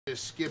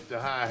Just skip the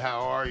hi, how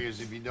are yous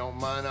if you don't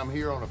mind. I'm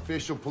here on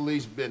official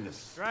police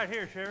business. Right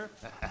here, Sheriff.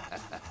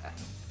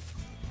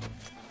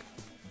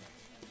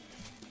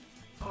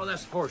 Oh,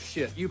 that's horse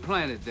shit. You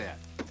planted that.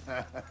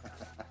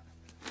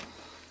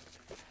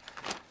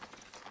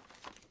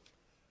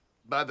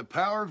 By the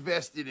power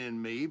vested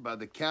in me by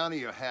the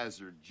county of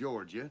Hazzard,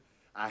 Georgia,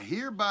 I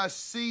hereby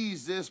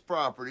seize this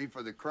property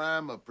for the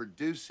crime of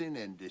producing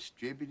and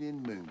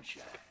distributing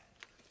moonshine.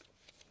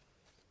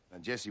 Now,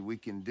 Jesse, we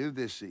can do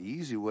this the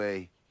easy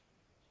way,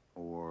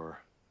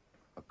 or,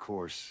 of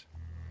course,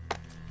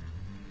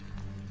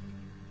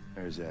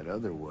 there's that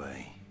other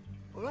way.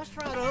 Well, let's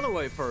try the other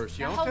way first,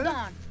 Now, y'all. hold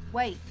on.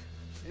 Wait.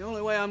 The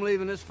only way I'm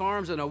leaving this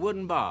farm's in a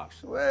wooden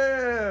box.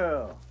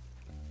 Well,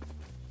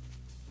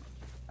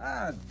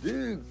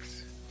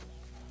 Dukes.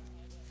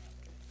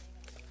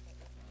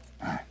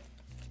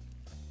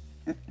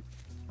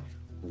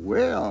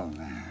 Well,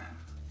 now.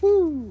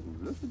 Whoo,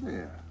 look at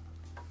there.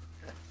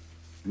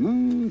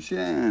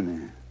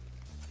 Moonshine.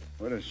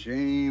 What a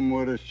shame,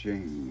 what a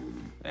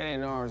shame. That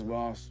ain't ours,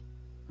 boss.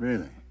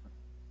 Really?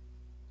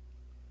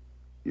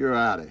 You're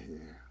out of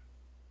here.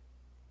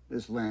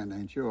 This land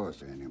ain't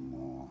yours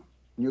anymore.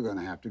 You're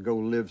gonna have to go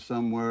live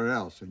somewhere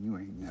else, and you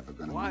ain't never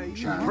gonna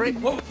moonshine.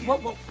 Whoa, whoa,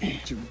 whoa.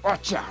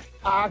 Watch out.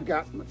 I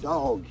got my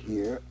dog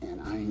here,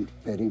 and I ain't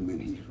fed him,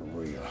 and he's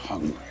real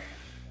hungry.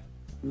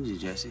 Easy,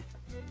 Jesse.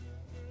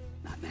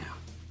 Not now.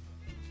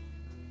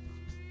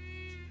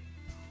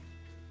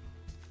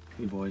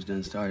 You boys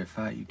done started a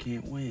fight you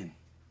can't win.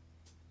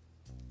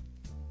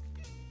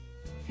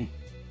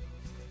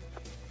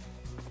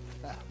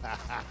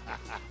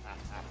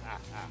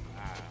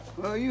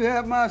 Well, you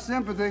have my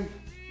sympathy.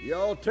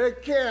 Y'all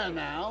take care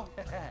now.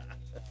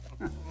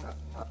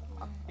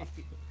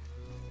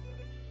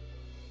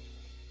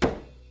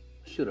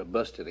 Should have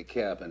busted a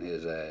cap in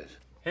his ass.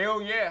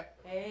 Hell yeah.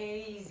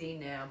 Easy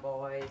now,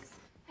 boys.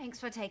 Thanks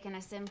for taking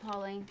us in,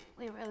 Pauline.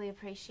 We really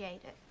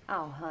appreciate it.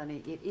 Oh,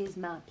 honey, it is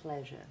my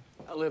pleasure.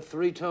 I left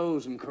 3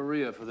 toes in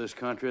Korea for this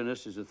country, and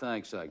this is the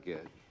thanks I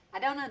get. I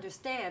don't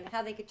understand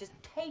how they could just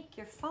take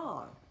your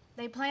farm.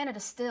 They planted a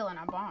still in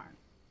our barn.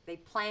 They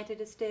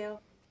planted a still.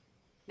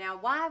 Now,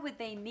 why would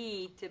they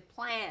need to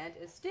plant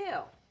a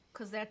still?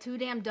 'Cause they're too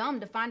damn dumb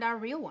to find our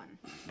real one.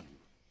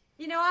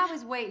 You know, I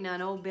was waiting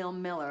on old Bill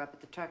Miller up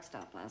at the truck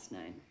stop last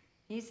night.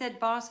 He said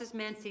boss's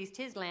men seized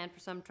his land for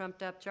some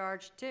trumped-up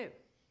charge, too.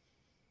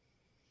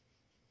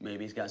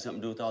 Maybe it's got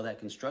something to do with all that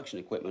construction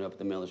equipment up at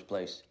the Miller's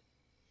place.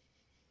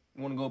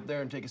 You want to go up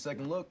there and take a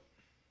second look?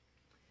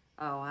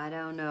 Oh, I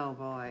don't know,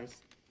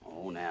 boys.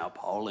 Oh, now,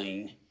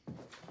 Pauline.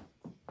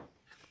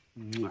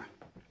 Mwah.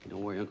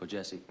 Don't worry, Uncle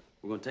Jesse.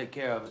 We're gonna take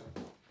care of it.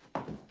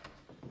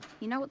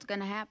 You know what's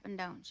gonna happen,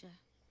 don't you?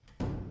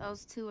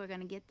 Those two are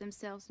gonna get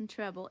themselves in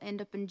trouble,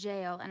 end up in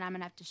jail, and I'm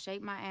gonna have to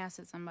shake my ass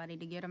at somebody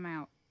to get them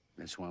out.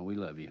 That's why we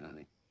love you,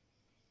 honey.